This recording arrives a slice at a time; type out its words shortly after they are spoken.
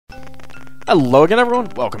Hello again, everyone.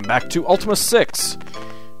 Welcome back to Ultima VI.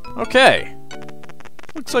 Okay.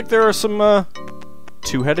 Looks like there are some,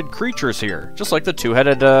 two-headed creatures here. Just like the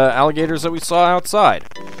two-headed, alligators that we saw outside.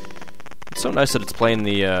 It's so nice that it's playing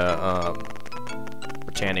the,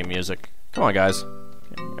 Britannia music. Come on, guys.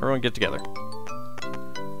 Okay, everyone get together.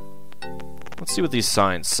 Let's see what these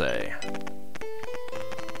signs say.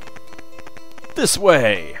 This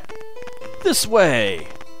way! This way!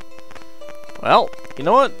 Well, you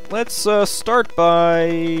know what? Let's start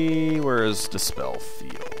by... Where is Dispel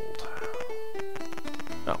Field?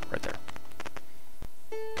 Oh, right there.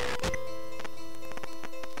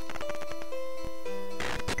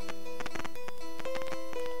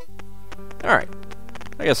 Alright.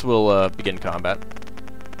 I guess we'll begin combat.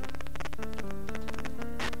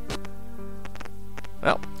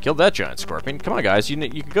 Well, killed that giant scorpion. Come on, guys. You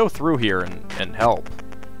can go through here and help.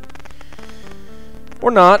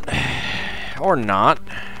 Or not. Or not.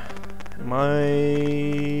 Am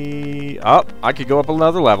I... Oh, I could go up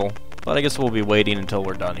another level. But I guess we'll be waiting until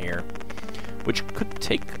we're done here. Which could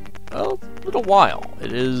take a little while.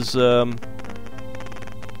 It is, not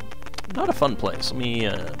a fun place. Let me,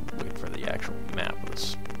 wait for the actual map of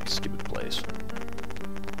this stupid place.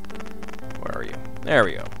 Where are you? There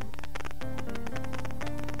we go.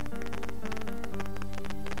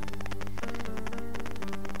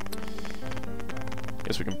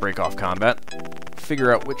 Guess we can break off combat.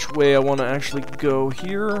 Figure out which way I want to actually go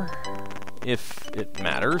here. If it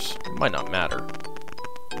matters. It might not matter.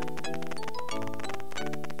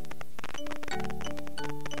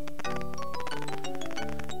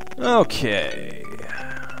 Okay.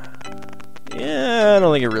 Yeah, I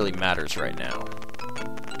don't think it really matters right now.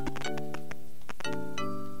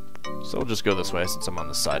 So we'll just go this way since I'm on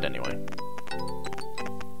this side anyway.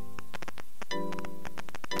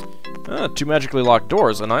 Two magically locked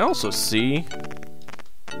doors, and I also see...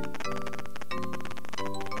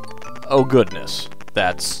 Oh goodness,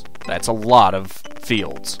 that's a lot of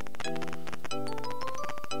fields.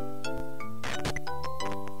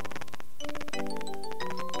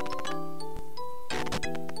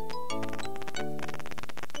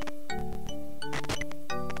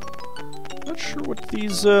 Not sure what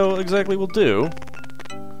these exactly will do.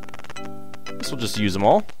 Guess we'll just use them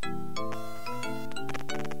all.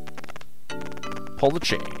 Pull the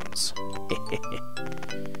chains.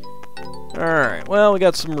 Alright, well, we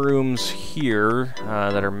got some rooms here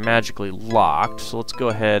that are magically locked, so let's go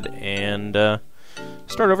ahead and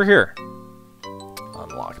start over here.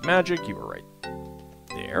 Unlock magic, you were right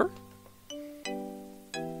there.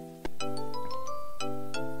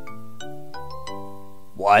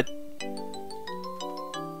 What?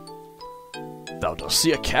 Thou dost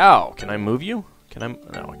see a cow. Can I move you? Can I?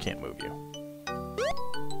 No, I can't move you.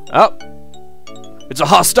 Oh! It's a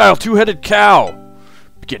hostile two-headed cow!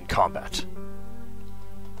 Begin combat.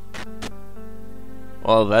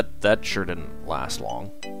 Well, that sure didn't last long.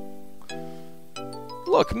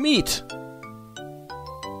 Look, meat!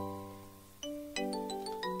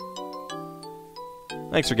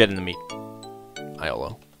 Thanks for getting the meat,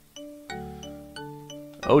 Iolo.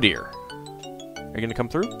 Oh dear. Are you gonna come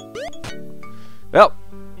through? Well,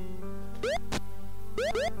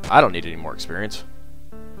 I don't need any more experience.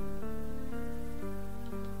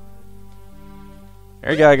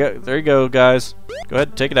 There you go, guys. Go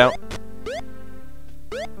ahead, take it out.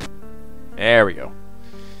 There we go.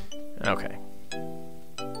 Okay.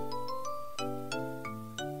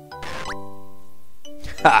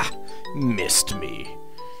 Ha! Missed me.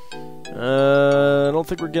 I don't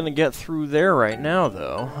think we're gonna get through there right now,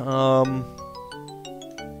 though.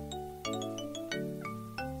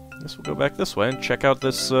 Guess we'll go back this way and check out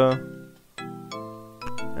this,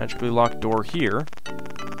 magically locked door here.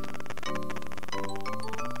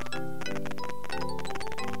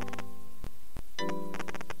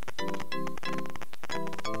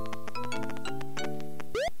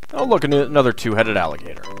 Oh, look, another two-headed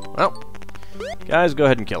alligator. Well, guys, go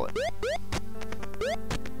ahead and kill it.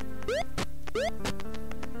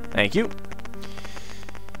 Thank you.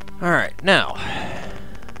 Alright, now.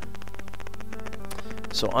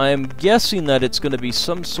 So I'm guessing that it's going to be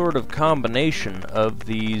some sort of combination of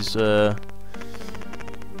these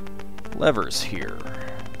levers here.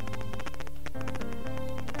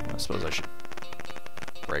 I suppose I should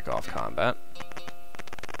break off combat.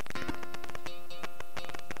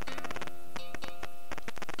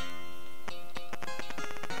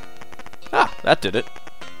 Ah, that did it.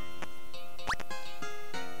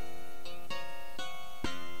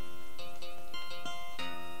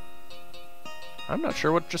 I'm not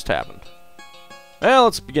sure what just happened. Well,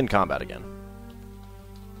 let's begin combat again.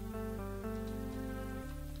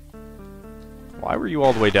 Why were you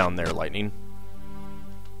all the way down there, Lightning?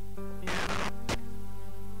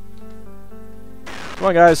 Come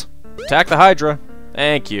on, guys. Attack the Hydra.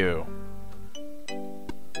 Thank you.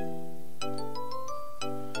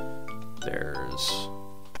 There's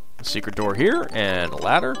a secret door here and a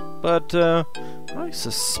ladder, but I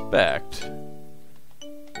suspect...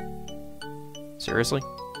 Seriously?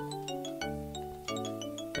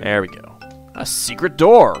 There we go. A secret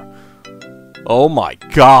door! Oh my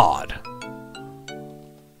god!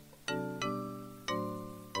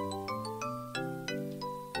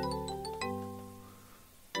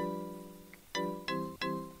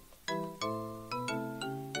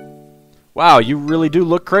 Wow, you really do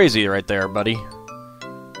look crazy right there, buddy.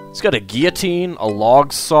 It's got a guillotine, a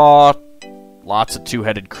log saw, lots of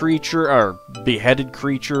two-headed creature, or beheaded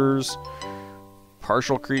creatures,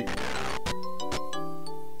 partial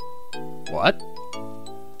What?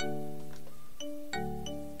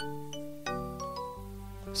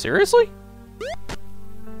 Seriously?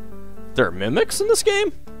 There are mimics in this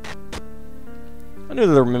game? I knew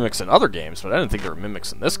there were mimics in other games, but I didn't think there were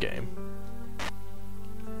mimics in this game.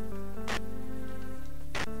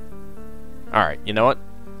 Alright, you know what?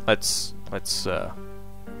 Let's get up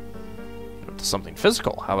to something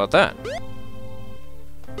physical. How about that?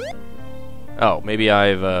 Oh, maybe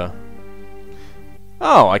I've,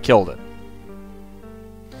 Oh, I killed it.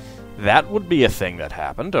 That would be a thing that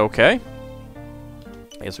happened, okay.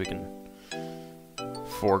 I guess we can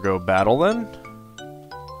forego battle then.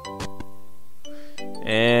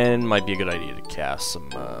 And might be a good idea to cast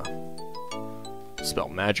some, spell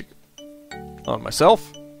magic on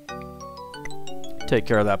myself. Take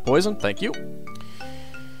care of that poison, thank you.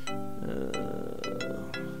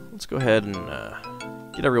 Let's go ahead and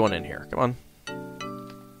get everyone in here. Come on.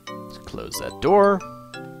 Let's close that door.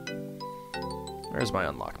 Where's my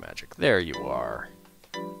unlock magic? There you are.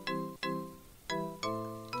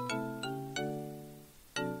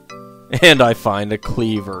 And I find a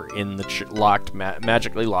cleaver in the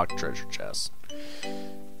magically locked treasure chest.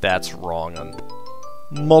 That's wrong on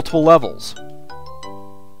multiple levels.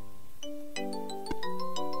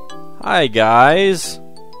 Hi, guys.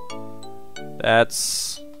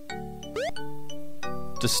 That's...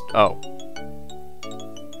 just... oh.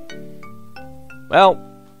 Well...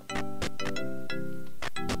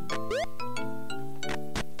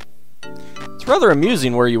 it's rather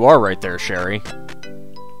amusing where you are right there, Sherry.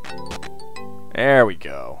 There we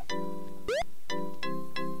go.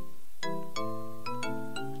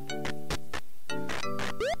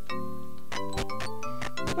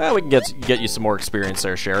 Well, we can get you some more experience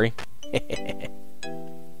there, Sherry.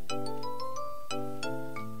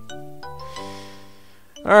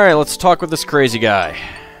 Alright, let's talk with this crazy guy.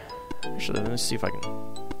 Actually, let me see if I can...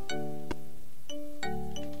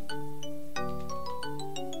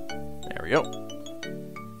 there we go.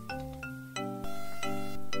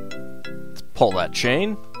 Let's pull that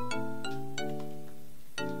chain.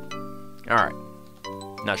 Alright.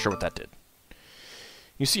 Not sure what that did.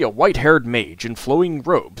 You see a white-haired mage in flowing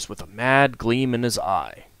robes with a mad gleam in his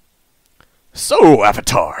eye. So,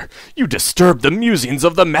 Avatar, you disturb the musings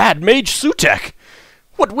of the mad mage Sutek.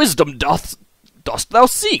 What wisdom dost thou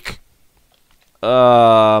seek?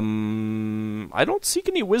 I don't seek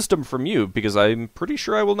any wisdom from you, because I'm pretty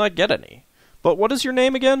sure I will not get any. But what is your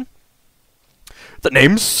name again? The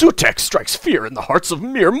name Sutek strikes fear in the hearts of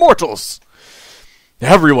mere mortals.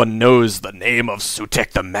 Everyone knows the name of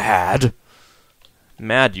Sutek the Mad.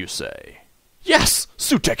 Mad, you say? Yes,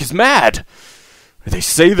 Sutek is mad. They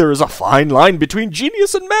say there is a fine line between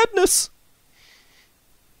genius and madness.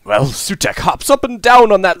 Well, Sutek hops up and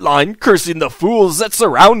down on that line, cursing the fools that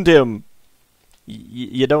surround him.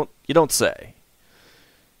 You don't say.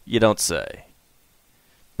 You don't say.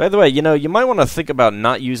 By the way, you might want to think about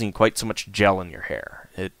not using quite so much gel in your hair.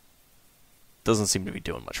 It doesn't seem to be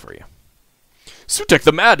doing much for you. Sutek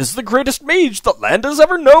the Mad is the greatest mage the land has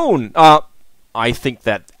ever known. I think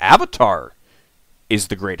that Avatar is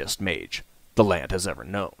the greatest mage the land has ever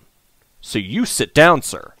known. So you sit down,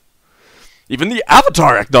 sir. Even the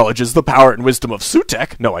Avatar acknowledges the power and wisdom of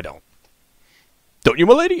Sutek. No, I don't. Don't you,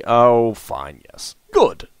 milady? Oh, fine, yes.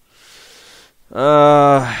 Good.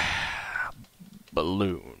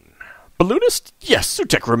 Balloon. Balloonist? Yes,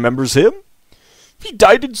 Sutek remembers him. He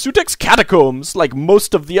died in Sutek's catacombs, like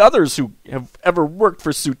most of the others who have ever worked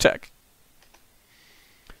for Sutek.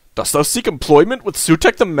 Dost thou seek employment with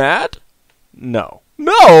Sutek the Mad? No.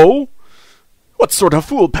 No? What sort of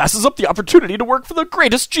fool passes up the opportunity to work for the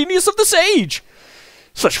greatest genius of this age?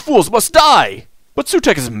 Such fools must die. But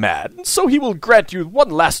Sutek is mad, and so he will grant you one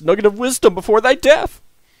last nugget of wisdom before thy death.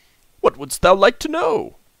 What wouldst thou like to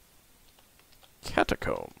know?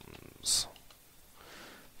 Catacombs.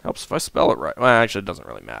 Helps if I spell it right. Well, actually, it doesn't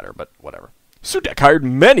really matter, but whatever. Sutek hired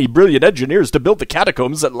many brilliant engineers to build the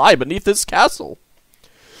catacombs that lie beneath this castle.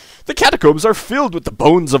 The catacombs are filled with the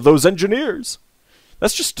bones of those engineers.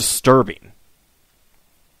 That's just disturbing.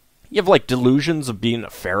 You have, like, delusions of being a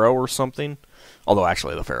pharaoh or something? Although,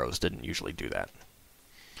 actually, the pharaohs didn't usually do that.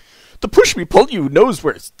 The push-me-pull-you knows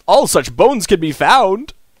where all such bones can be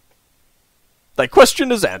found. Thy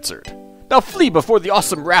question is answered. Now flee before the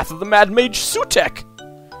awesome wrath of the mad mage Sutek.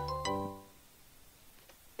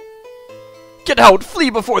 Get out! Flee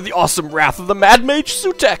before the awesome wrath of the mad mage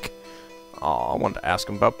Sutek. Aw, I wanted to ask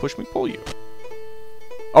him about push-me-pull-you.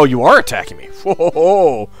 Oh, you are attacking me.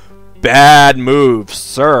 Whoa! Bad move,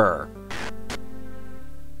 sir.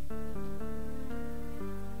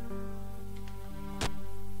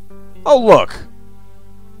 Oh, look.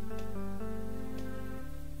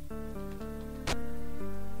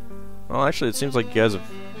 Well, actually, it seems like you guys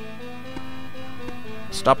have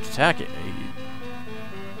stopped attacking me.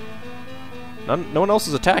 No one else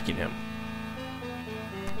is attacking him.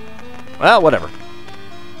 Well, whatever.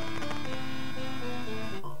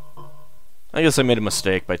 I guess I made a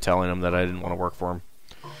mistake by telling him that I didn't want to work for him.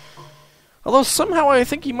 Although somehow I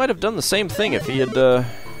think he might have done the same thing if he had,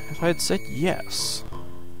 if I had said yes.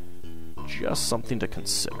 Just something to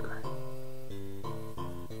consider.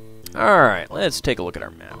 Alright, let's take a look at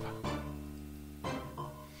our map.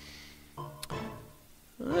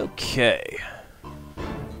 Okay.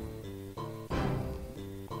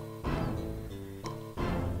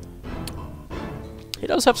 He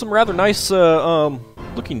does have some rather nice,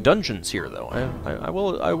 looking dungeons here, though. I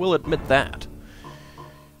will admit that.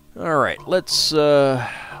 All right, let's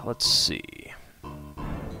see.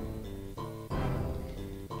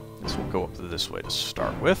 Guess we'll go up this way to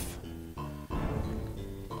start with.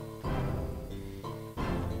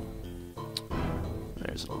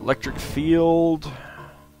 There's an electric field.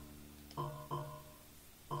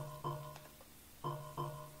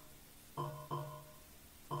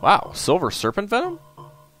 Wow, silver serpent venom?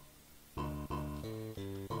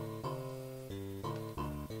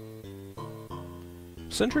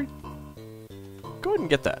 Sentry? Go ahead and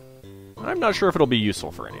get that. I'm not sure if it'll be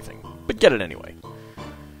useful for anything, but get it anyway.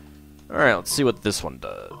 Alright, let's see what this one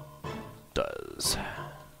does.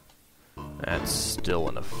 That's still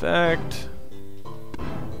in effect.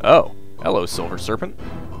 Oh, hello, silver serpent.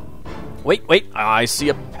 Wait, I see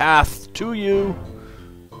a path to you.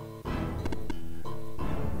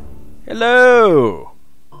 Hello!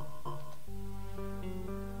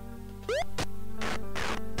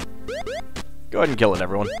 Go ahead and kill it,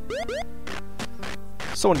 everyone.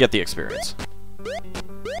 Someone get the experience.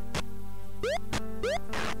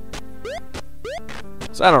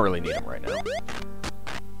 So I don't really need him right now.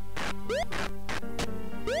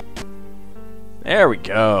 There we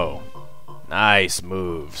go. Nice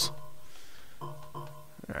moves.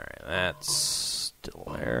 Alright, that's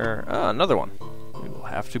still there. Ah, another one. We will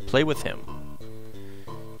have to play with him.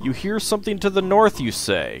 You hear something to the north, you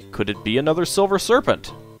say. Could it be another silver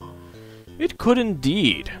serpent? It could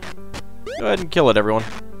indeed. Go ahead and kill it, everyone.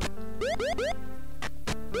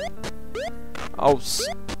 Oh,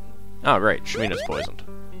 great. Shamina's poisoned.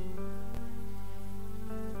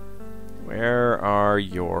 Where are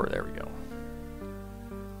your... There we go.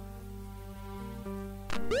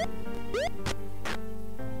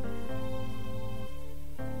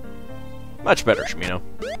 Much better, Shamino.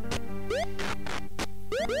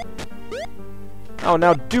 Oh,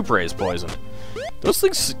 now Dupre is poisoned. Those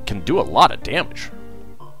things can do a lot of damage.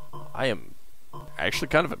 I am actually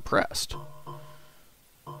kind of impressed.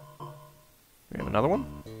 We have another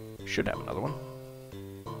one? Should have another one.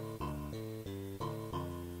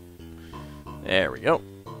 There we go.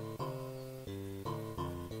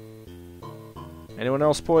 Anyone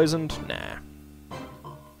else poisoned? Nah.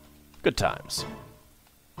 Good times.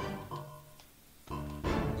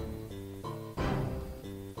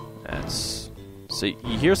 That's... See,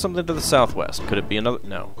 you hear something to the southwest. Could it be another...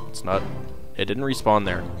 No, it's not. It didn't respawn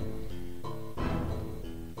there.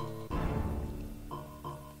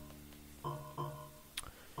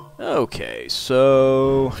 Okay,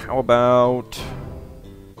 so... How about...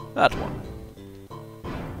 that one?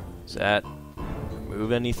 Does that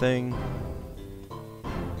remove anything?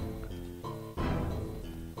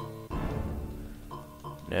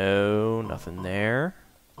 No, nothing there.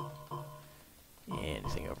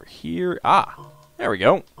 Anything over here? Ah, there we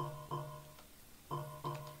go.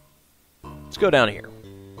 Let's go down here.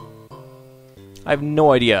 I have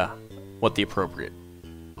no idea what the appropriate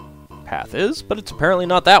path is, but it's apparently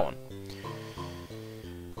not that one.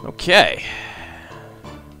 Okay.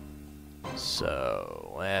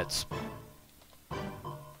 So, let's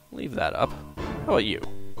leave that up. How about you?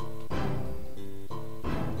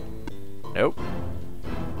 Nope.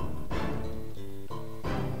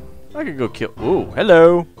 I could go kill... Ooh,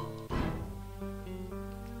 hello!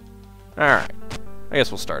 Alright. I guess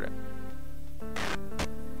we'll start it.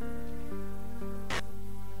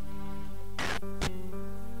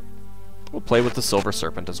 We'll play with the Silver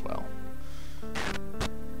Serpent as well.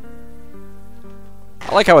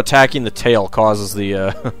 I like how attacking the tail causes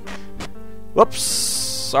the, Whoops!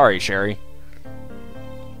 Sorry, Sherry.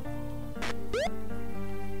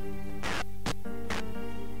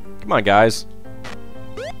 Come on, guys.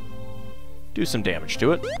 Do some damage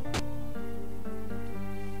to it.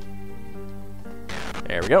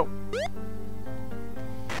 There we go.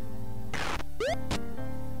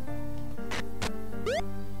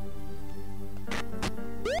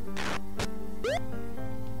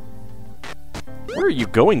 Where are you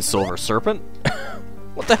going, Silver Serpent?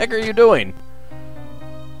 What the heck are you doing?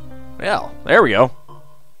 Well, there we go.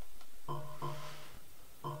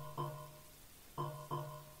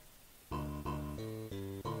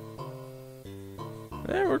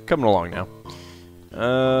 We're coming along now.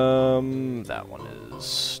 That one is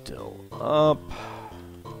still up.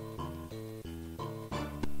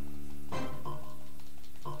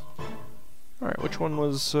 Alright, which one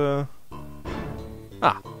was,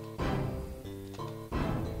 Ah.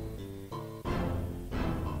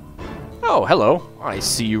 Oh, hello. I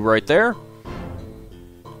see you right there.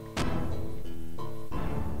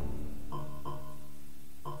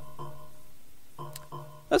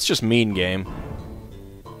 That's just mean game.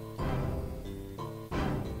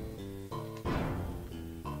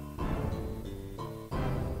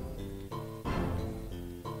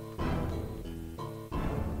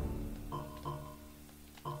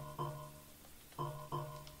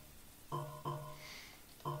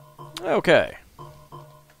 Okay.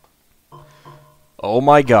 Oh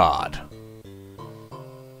my god.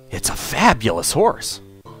 It's a fabulous horse.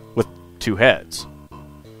 With 2 heads.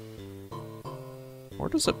 Where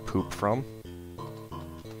does it poop from?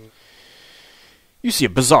 You see a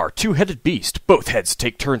bizarre 2-headed beast. Both heads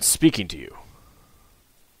take turns speaking to you.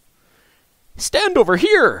 Stand over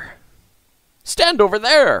here! Stand over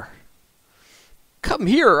there! Come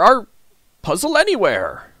here, our puzzle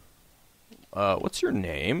anywhere! What's your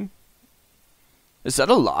name? Is that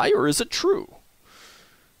a lie or is it true?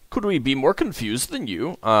 Could we be more confused than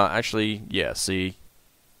you? Actually, yeah, see.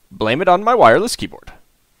 Blame it on my wireless keyboard.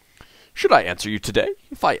 Should I answer you today?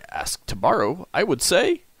 If I asked tomorrow, I would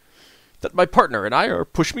say that my partner and I are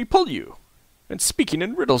push-me-pull-you, and speaking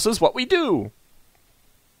in riddles is what we do.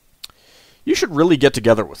 You should really get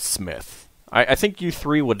together with Smith. I think you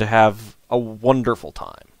 3 would have a wonderful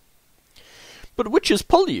time. But which is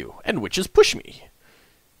pull-you, and which is push-me?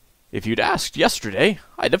 If you'd asked yesterday,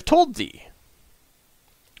 I'd have told thee.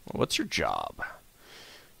 What's your job?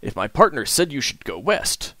 If my partner said you should go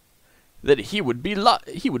west, then he would be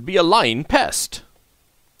a lying pest.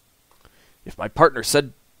 If my partner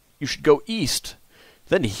said you should go east,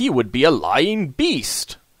 then he would be a lying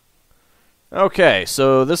beast. Okay,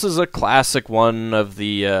 so this is a classic one of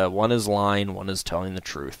the one is lying, one is telling the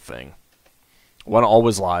truth thing. One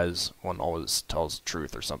always lies, one always tells the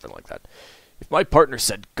truth, or something like that. If my partner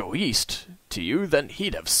said go east to you, then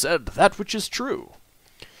he'd have said that which is true.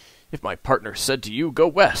 If my partner said to you, go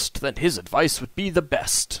west, then his advice would be the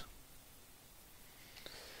best.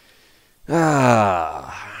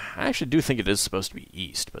 I actually do think it is supposed to be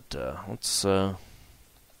east, but let's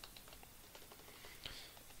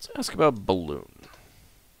ask about balloon.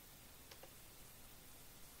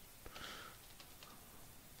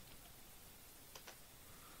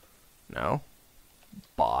 No.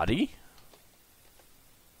 Body?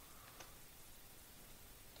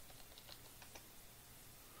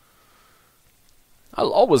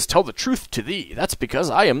 I'll always tell the truth to thee. That's because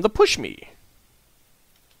I am the push-me.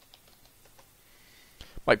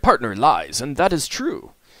 My partner lies, and that is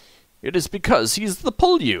true. It is because he's the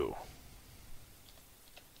pull-you.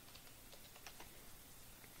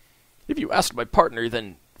 If you asked my partner,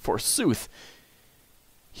 then, forsooth,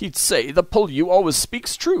 he'd say the pull-you always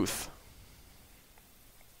speaks truth.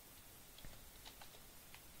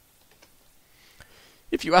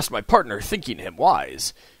 If you asked my partner, thinking him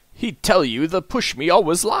wise, he'd tell you the push-me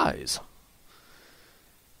always lies.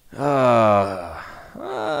 I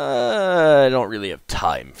don't really have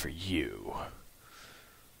time for you.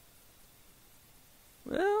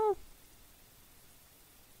 Well,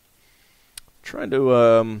 trying to,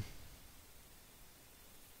 I'm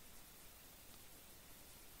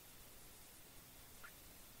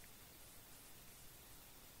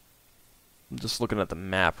just looking at the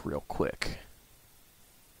map real quick.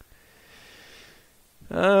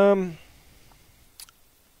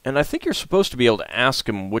 And I think you're supposed to be able to ask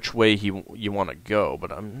him which way you want to go,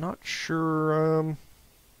 but I'm not sure.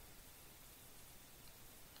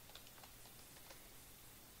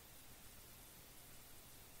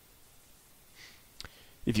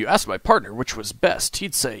 If you asked my partner which was best,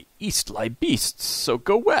 he'd say, "East lie beasts, so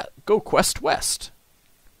go quest west."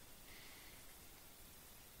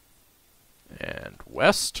 And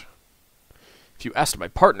west? If you asked my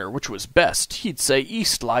partner which was best, he'd say,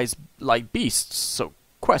 "East lie beasts, so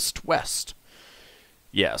quest west."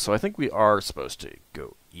 Yeah, so I think we are supposed to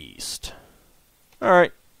go east.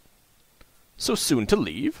 Alright. So soon to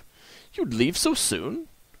leave? You'd leave so soon?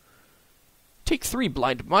 Take 3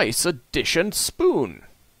 blind mice, a dish and spoon.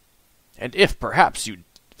 And if perhaps you'd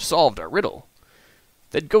solved our riddle,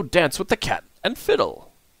 then go dance with the cat and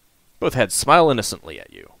fiddle. Both heads smile innocently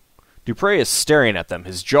at you. Dupre is staring at them,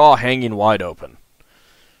 his jaw hanging wide open.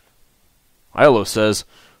 Ilo says,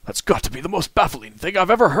 "That's got to be the most baffling thing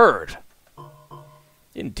I've ever heard."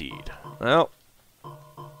 Indeed. Well,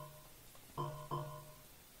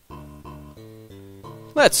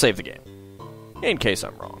 let's save the game, in case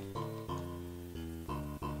I'm wrong.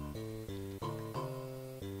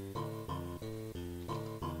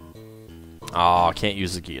 Aw, can't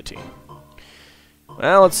use the guillotine.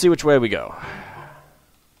 Well, let's see which way we go.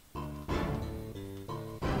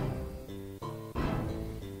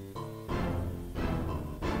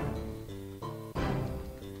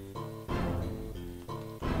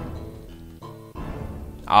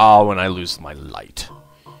 Ah, when I lose my light.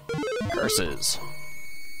 Curses.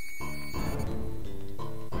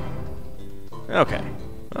 Okay.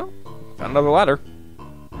 Well, found another ladder.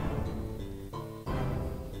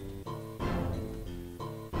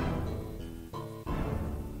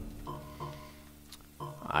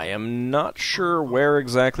 I am not sure where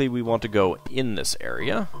exactly we want to go in this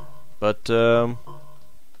area, but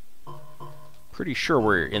pretty sure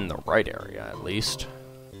we're in the right area, at least.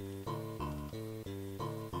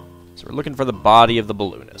 So we're looking for the body of the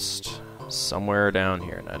Balloonist. Somewhere down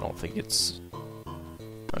here, and I don't think it's...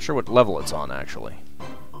 Not sure what level it's on, actually.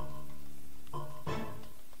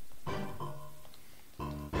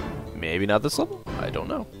 Maybe not this level? I don't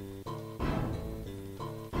know.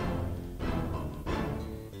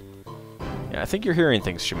 Yeah, I think you're hearing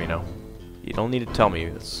things, Shimino. You don't need to tell me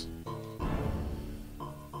this.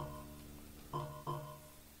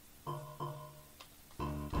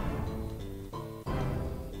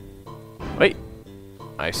 Wait.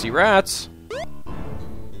 I see rats.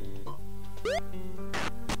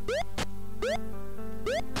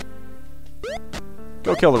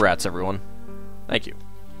 Go kill the rats, everyone. Thank you.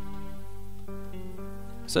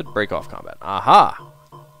 I said break off combat. Aha!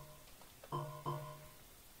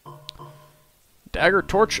 Dagger,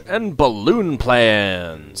 torch, and balloon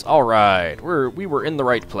plans. Alright, we were in the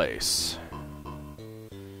right place.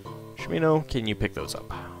 Shimino, can you pick those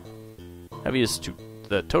up? Heavy is too...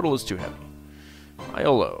 The total is too heavy.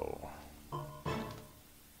 Iolo.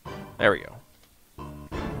 There we go.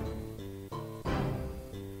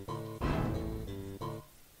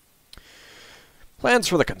 Plans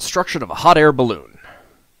for the construction of a hot air balloon.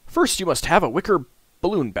 First, you must have a wicker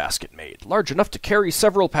balloon basket made, large enough to carry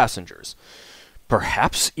several passengers.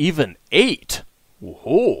 Perhaps even 8.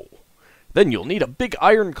 Whoa! Then you'll need a big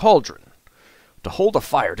iron cauldron to hold a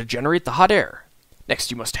fire to generate the hot air.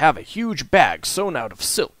 Next, you must have a huge bag sewn out of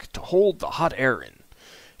silk to hold the hot air in.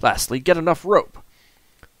 Lastly, get enough rope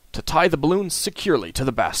to tie the balloons securely to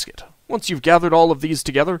the basket. Once you've gathered all of these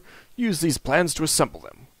together, use these plans to assemble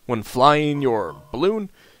them. When flying your balloon,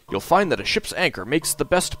 you'll find that a ship's anchor makes the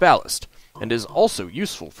best ballast, and is also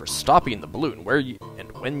useful for stopping the balloon where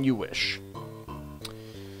and when you wish.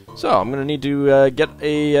 So, I'm going to need to get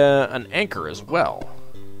an anchor as well.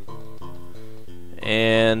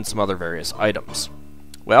 And some other various items.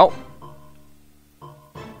 Well,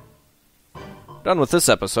 done with this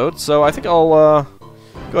episode, so I think I'll go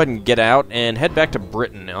ahead and get out and head back to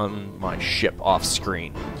Britain on my ship off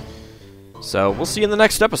screen. So, we'll see you in the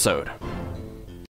next episode.